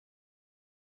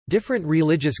Different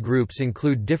religious groups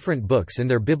include different books in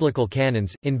their biblical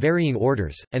canons, in varying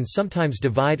orders, and sometimes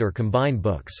divide or combine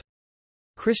books.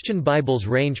 Christian Bibles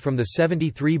range from the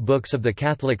 73 books of the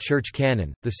Catholic Church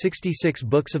canon, the 66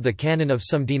 books of the canon of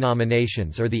some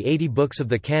denominations or the 80 books of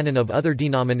the canon of other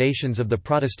denominations of the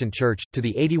Protestant Church, to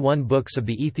the 81 books of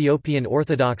the Ethiopian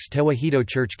Orthodox Tewahedo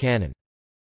Church canon.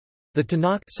 The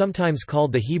Tanakh, sometimes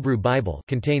called the Hebrew Bible,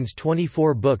 contains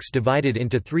 24 books divided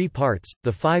into 3 parts,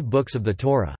 the 5 books of the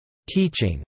Torah,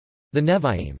 teaching, the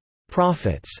Nevi'im,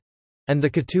 prophets, and the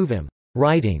Ketuvim,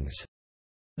 writings.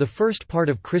 The first part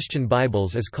of Christian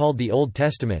Bibles is called the Old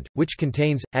Testament, which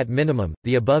contains, at minimum,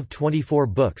 the above 24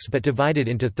 books but divided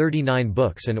into 39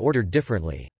 books and ordered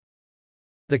differently.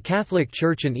 The Catholic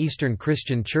Church and Eastern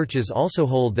Christian churches also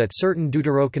hold that certain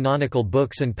deuterocanonical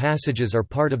books and passages are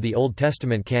part of the Old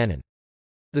Testament canon.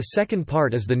 The second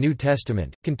part is the New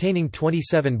Testament, containing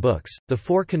 27 books, the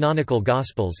 4 canonical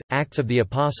Gospels, Acts of the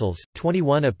Apostles,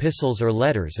 21 epistles or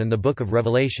letters and the Book of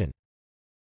Revelation.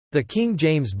 The King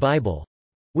James Bible,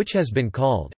 which has been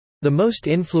called the most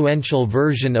influential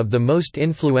version of the most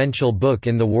influential book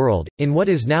in the world, in what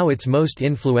is now its most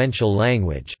influential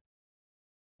language,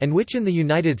 and which in the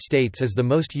United States is the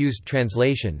most used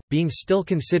translation, being still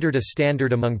considered a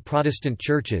standard among Protestant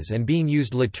churches and being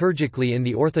used liturgically in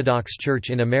the Orthodox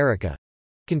Church in America,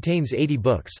 contains 80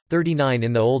 books, 39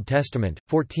 in the Old Testament,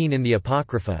 14 in the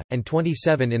Apocrypha, and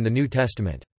 27 in the New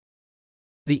Testament.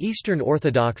 The Eastern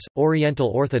Orthodox, Oriental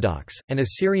Orthodox, and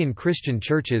Assyrian Christian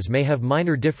churches may have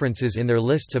minor differences in their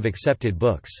lists of accepted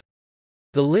books.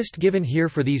 The list given here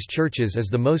for these churches is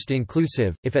the most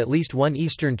inclusive. If at least one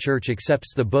Eastern church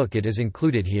accepts the book, it is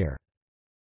included here.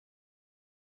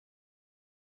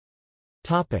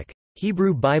 Topic: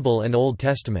 Hebrew Bible and Old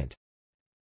Testament.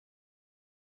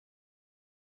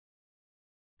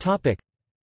 Topic: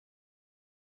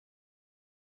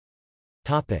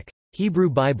 Hebrew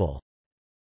Bible.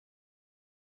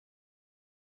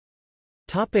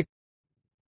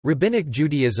 Rabbinic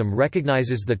Judaism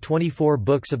recognizes the 24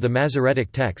 books of the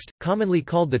Masoretic text, commonly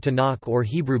called the Tanakh or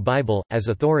Hebrew Bible, as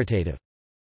authoritative.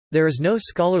 There is no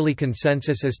scholarly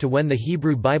consensus as to when the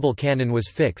Hebrew Bible canon was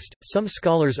fixed. Some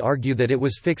scholars argue that it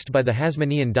was fixed by the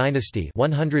Hasmonean dynasty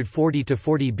 140 to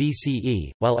 40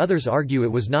 BCE, while others argue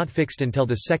it was not fixed until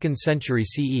the 2nd century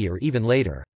CE or even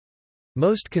later.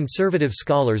 Most conservative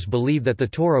scholars believe that the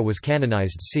Torah was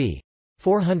canonized c.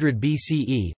 400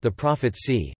 BCE, the prophets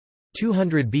c.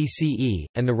 200 BCE,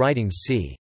 and the writings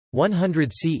c. 100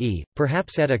 CE,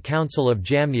 perhaps at a Council of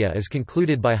Jamnia as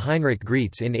concluded by Heinrich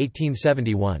Graetz in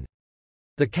 1871.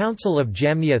 The Council of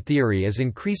Jamnia theory is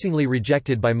increasingly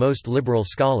rejected by most liberal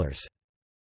scholars.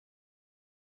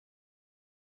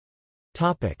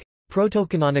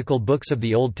 Protocanonical books of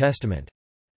the Old Testament.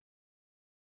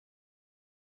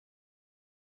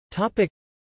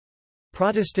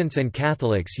 Protestants and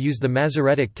Catholics use the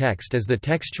Masoretic text as the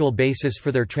textual basis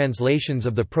for their translations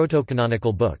of the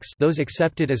protocanonical books, those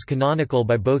accepted as canonical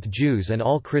by both Jews and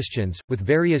all Christians, with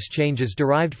various changes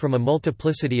derived from a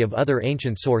multiplicity of other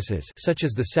ancient sources such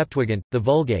as the Septuagint, the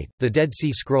Vulgate, the Dead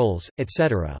Sea Scrolls,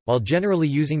 etc., while generally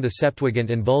using the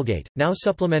Septuagint and Vulgate, now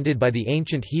supplemented by the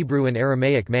ancient Hebrew and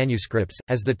Aramaic manuscripts,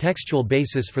 as the textual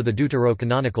basis for the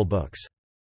deuterocanonical books.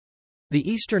 The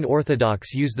Eastern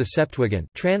Orthodox use the Septuagint,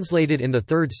 translated in the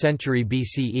 3rd century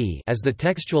BCE, as the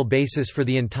textual basis for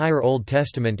the entire Old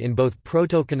Testament in both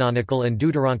protocanonical and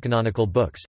deuterocanonical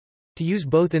books, to use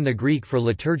both in the Greek for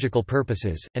liturgical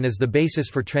purposes, and as the basis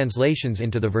for translations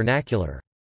into the vernacular.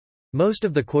 Most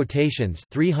of the quotations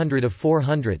 300 of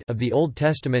 400 of the Old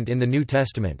Testament in the New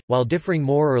Testament, while differing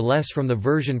more or less from the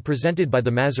version presented by the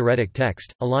Masoretic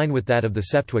text, align with that of the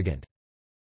Septuagint.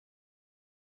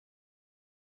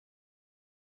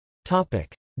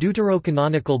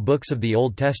 Deuterocanonical books of the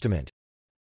Old Testament.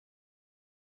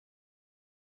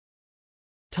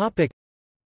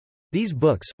 These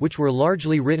books, which were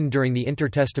largely written during the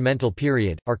intertestamental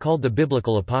period, are called the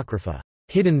Biblical Apocrypha,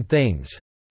 hidden things,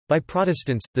 by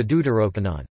Protestants, the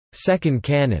Deuterocanon, second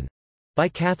canon, by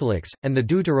Catholics, and the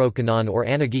Deuterocanon or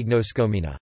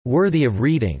Anagignoskomena, worthy of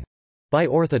reading, by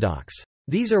Orthodox.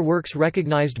 These are works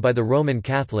recognized by the Roman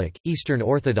Catholic, Eastern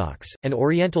Orthodox, and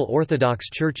Oriental Orthodox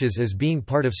churches as being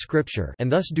part of Scripture and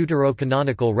thus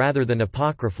deuterocanonical rather than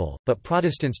apocryphal, but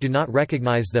Protestants do not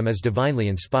recognize them as divinely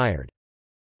inspired.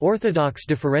 Orthodox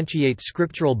differentiate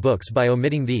scriptural books by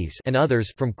omitting these and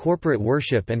others from corporate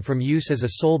worship and from use as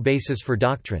a sole basis for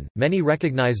doctrine. Many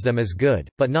recognize them as good,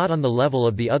 but not on the level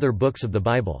of the other books of the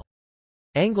Bible.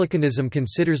 Anglicanism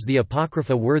considers the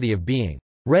Apocrypha worthy of being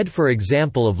read for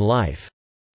example of life,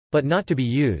 but not to be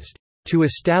used to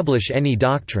establish any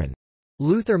doctrine.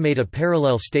 Luther made a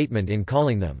parallel statement in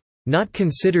calling them not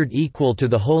considered equal to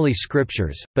the Holy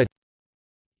Scriptures, but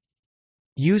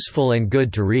useful and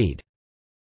good to read."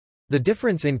 The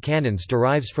difference in canons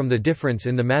derives from the difference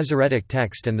in the Masoretic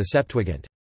text and the Septuagint.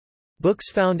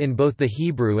 Books found in both the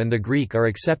Hebrew and the Greek are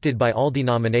accepted by all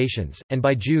denominations, and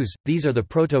by Jews, these are the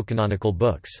protocanonical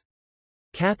books.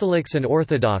 Catholics and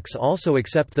Orthodox also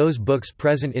accept those books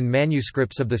present in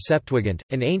manuscripts of the Septuagint,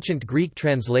 an ancient Greek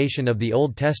translation of the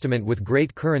Old Testament with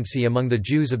great currency among the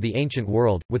Jews of the ancient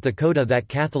world, with the coda that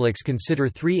Catholics consider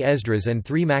 3 Esdras and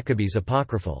 3 Maccabees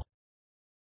apocryphal.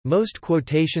 Most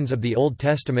quotations of the Old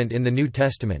Testament in the New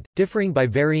Testament, differing by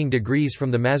varying degrees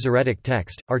from the Masoretic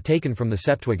text, are taken from the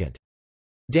Septuagint.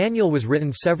 Daniel was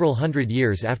written several hundred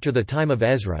years after the time of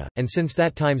Ezra, and since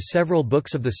that time several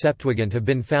books of the Septuagint have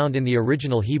been found in the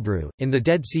original Hebrew, in the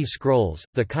Dead Sea Scrolls,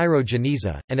 the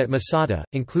Cairo-Geniza, and at Masada,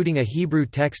 including a Hebrew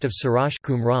text of Sirach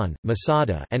Qumran,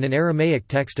 Masada, and an Aramaic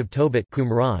text of Tobit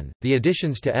Qumran. The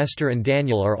additions to Esther and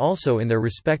Daniel are also in their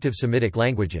respective Semitic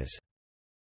languages.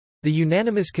 The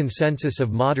unanimous consensus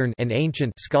of modern and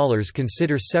ancient scholars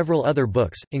consider several other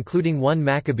books, including 1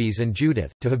 Maccabees and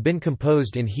Judith, to have been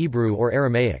composed in Hebrew or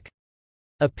Aramaic.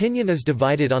 Opinion is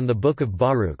divided on the Book of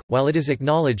Baruch, while it is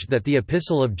acknowledged that the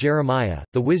Epistle of Jeremiah,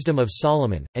 the Wisdom of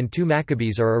Solomon, and 2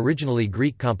 Maccabees are originally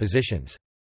Greek compositions.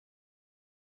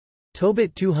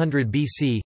 Tobit 200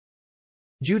 BC,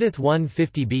 Judith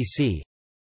 150 BC,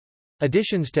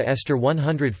 additions to Esther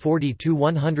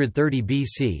 140–130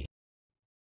 BC,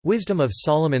 Wisdom of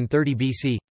Solomon 30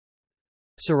 BC,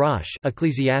 Sirach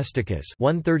Ecclesiasticus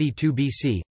 132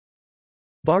 BC,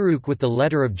 Baruch with the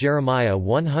letter of Jeremiah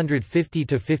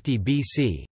 150–50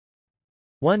 BC,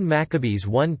 1 Maccabees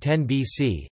 110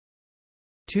 BC,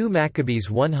 2 Maccabees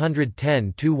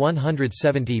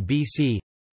 110–170 BC,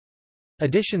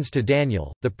 additions to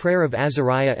Daniel, the Prayer of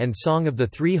Azariah and Song of the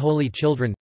 3 Holy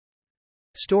Children,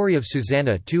 Story of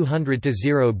Susanna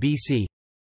 200–0 BC,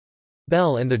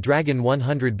 Bel and the Dragon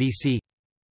 100 BC.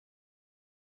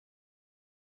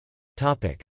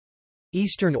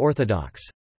 Eastern Orthodox.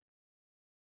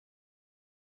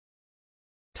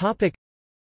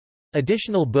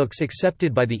 Additional books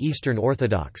accepted by the Eastern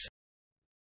Orthodox: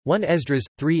 1 Esdras,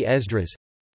 3 Esdras,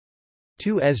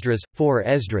 2 Esdras, 4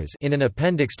 Esdras in an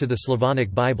appendix to the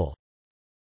Slavonic Bible,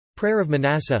 Prayer of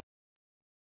Manasseh,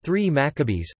 3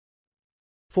 Maccabees,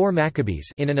 4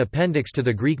 Maccabees in an appendix to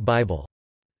the Greek Bible,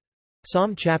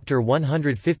 Psalm chapter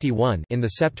 151 in the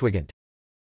Septuagint.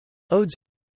 Odes.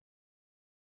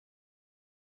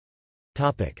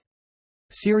 Topic: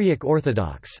 Syriac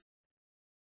Orthodox.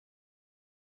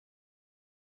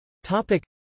 Topic: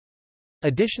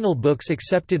 Additional books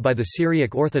accepted by the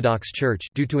Syriac Orthodox Church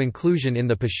due to inclusion in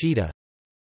the Peshitta.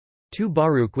 2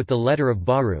 Baruch with the letter of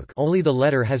Baruch, only the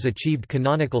letter has achieved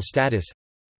canonical status.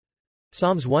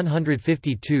 Psalms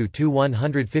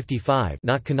 152–155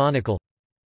 not canonical.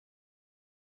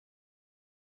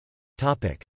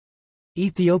 Topic: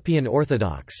 Ethiopian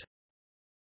Orthodox.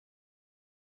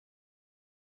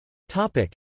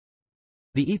 Topic: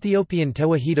 The Ethiopian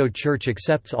Tewahedo Church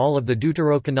accepts all of the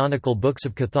deuterocanonical books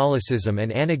of Catholicism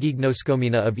and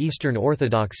Anagignoskomena of Eastern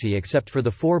Orthodoxy except for the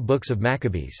 4 books of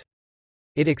Maccabees.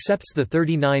 It accepts the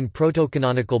 39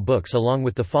 protocanonical books along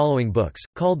with the following books,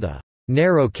 called the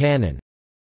narrow canon.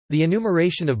 The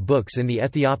enumeration of books in the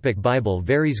Ethiopic Bible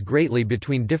varies greatly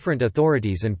between different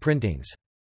authorities and printings.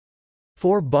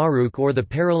 4 Baruch or the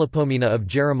Paralipomena of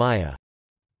Jeremiah,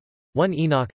 1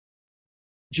 Enoch,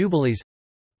 Jubilees,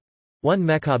 1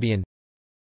 Maccabean,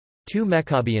 2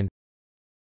 Maccabean,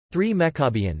 3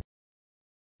 Maccabean.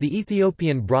 The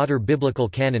Ethiopian broader biblical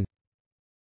canon.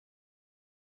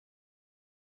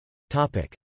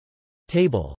 Topic: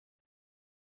 Table.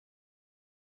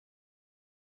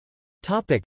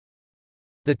 Topic: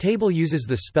 The table uses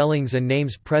the spellings and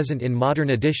names present in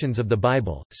modern editions of the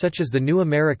Bible, such as the New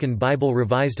American Bible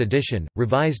Revised Edition,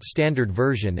 Revised Standard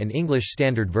Version and English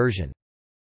Standard Version.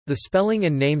 The spelling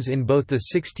and names in both the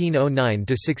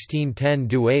 1609–1610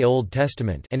 Douay Old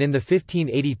Testament and in the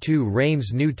 1582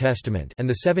 Reims New Testament and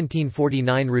the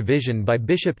 1749 revision by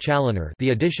Bishop Challoner,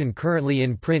 the edition currently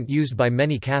in print used by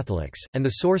many Catholics, and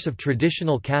the source of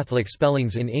traditional Catholic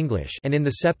spellings in English and in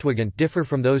the Septuagint differ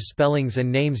from those spellings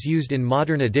and names used in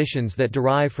modern editions that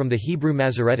derive from the Hebrew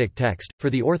Masoretic text.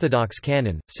 For the Orthodox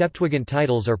canon, Septuagint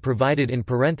titles are provided in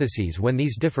parentheses when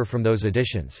these differ from those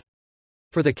editions.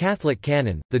 For the Catholic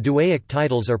canon, the Douaic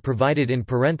titles are provided in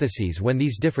parentheses when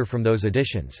these differ from those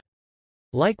editions.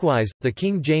 Likewise, the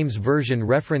King James Version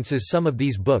references some of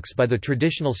these books by the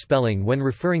traditional spelling when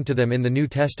referring to them in the New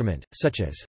Testament, such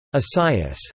as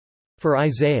Esaias for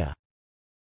Isaiah.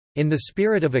 In the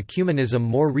spirit of ecumenism,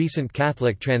 more recent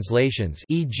Catholic translations,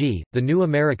 e.g., the New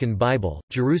American Bible,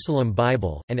 Jerusalem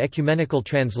Bible, and ecumenical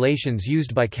translations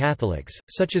used by Catholics,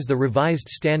 such as the Revised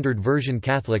Standard Version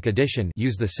Catholic Edition,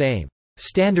 use the same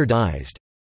standardized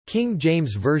King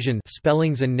James Version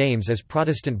spellings and names as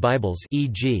Protestant Bibles,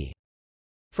 e.g.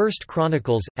 1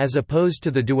 Chronicles, as opposed to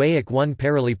the Douaic 1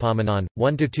 Paralipomenon,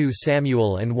 1–2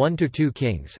 Samuel and 1–2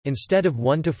 Kings, instead of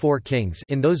 1–4 Kings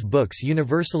in those books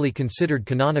universally considered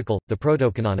canonical, the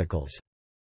protocanonicals.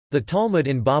 The Talmud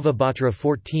in Bava Batra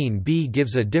 14b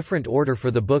gives a different order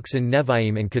for the books in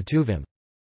Nevi'im and Ketuvim.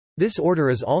 This order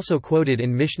is also quoted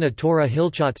in Mishnah Torah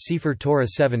Hilchot Sefer Torah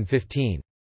 7:15.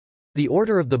 The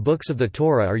order of the books of the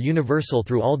Torah are universal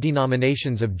through all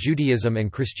denominations of Judaism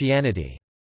and Christianity.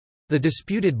 The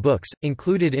disputed books,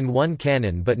 included in one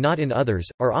canon but not in others,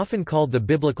 are often called the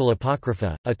Biblical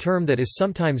Apocrypha, a term that is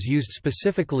sometimes used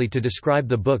specifically to describe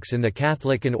the books in the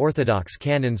Catholic and Orthodox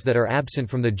canons that are absent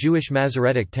from the Jewish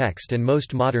Masoretic text and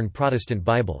most modern Protestant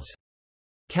Bibles.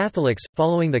 Catholics,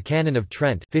 following the Canon of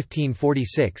Trent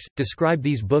 1546, describe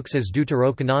these books as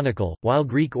deuterocanonical, while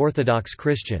Greek Orthodox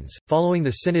Christians, following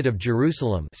the Synod of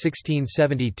Jerusalem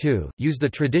 1672, use the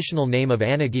traditional name of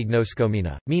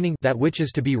Anagignoskomena, meaning that which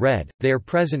is to be read. They are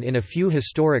present in a few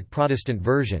historic Protestant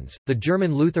versions. The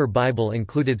German Luther Bible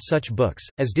included such books,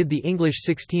 as did the English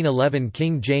 1611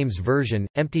 King James Version.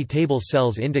 Empty table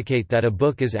cells indicate that a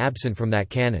book is absent from that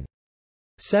canon.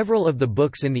 Several of the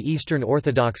books in the Eastern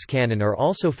Orthodox canon are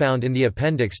also found in the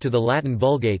appendix to the Latin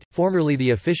Vulgate, formerly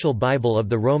the official Bible of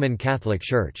the Roman Catholic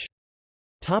Church.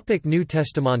 New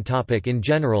Testament. In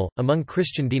general, among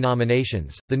Christian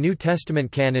denominations, the New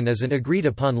Testament canon is an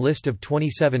agreed-upon list of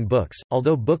 27 books,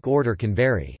 although book order can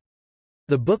vary.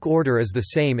 The book order is the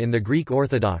same in the Greek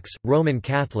Orthodox, Roman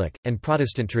Catholic, and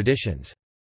Protestant traditions.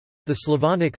 The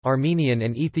Slavonic, Armenian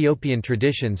and Ethiopian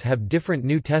traditions have different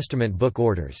New Testament book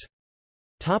orders.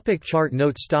 Chart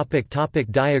notes.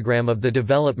 Diagram of the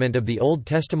development of the Old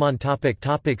Testament.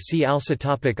 See also.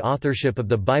 Authorship of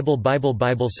the Bible.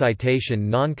 Bible citation.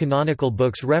 Non-canonical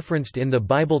books referenced in the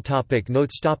Bible.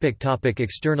 Notes.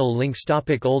 External links.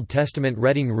 Old Testament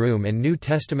Reading Room and New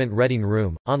Testament Reading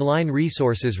Room. Online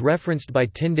resources referenced by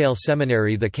Tyndale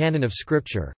Seminary. The Canon of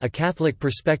Scripture, a Catholic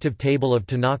perspective table of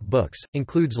Tanakh books,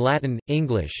 includes Latin,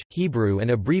 English, Hebrew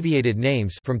and abbreviated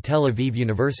names from Tel Aviv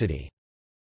University.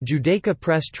 Judaica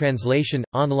Press translation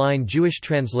 – online Jewish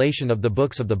translation of the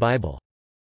books of the Bible.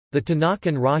 The Tanakh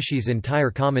and Rashi's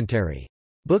entire commentary.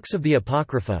 Books of the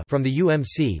Apocrypha from the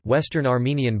UMC Western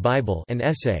Armenian Bible, an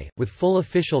essay, with full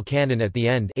official canon at the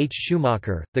end. H.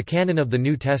 Schumacher, The Canon of the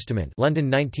New Testament, London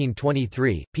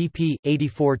 1923, pp.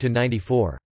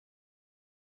 84–94.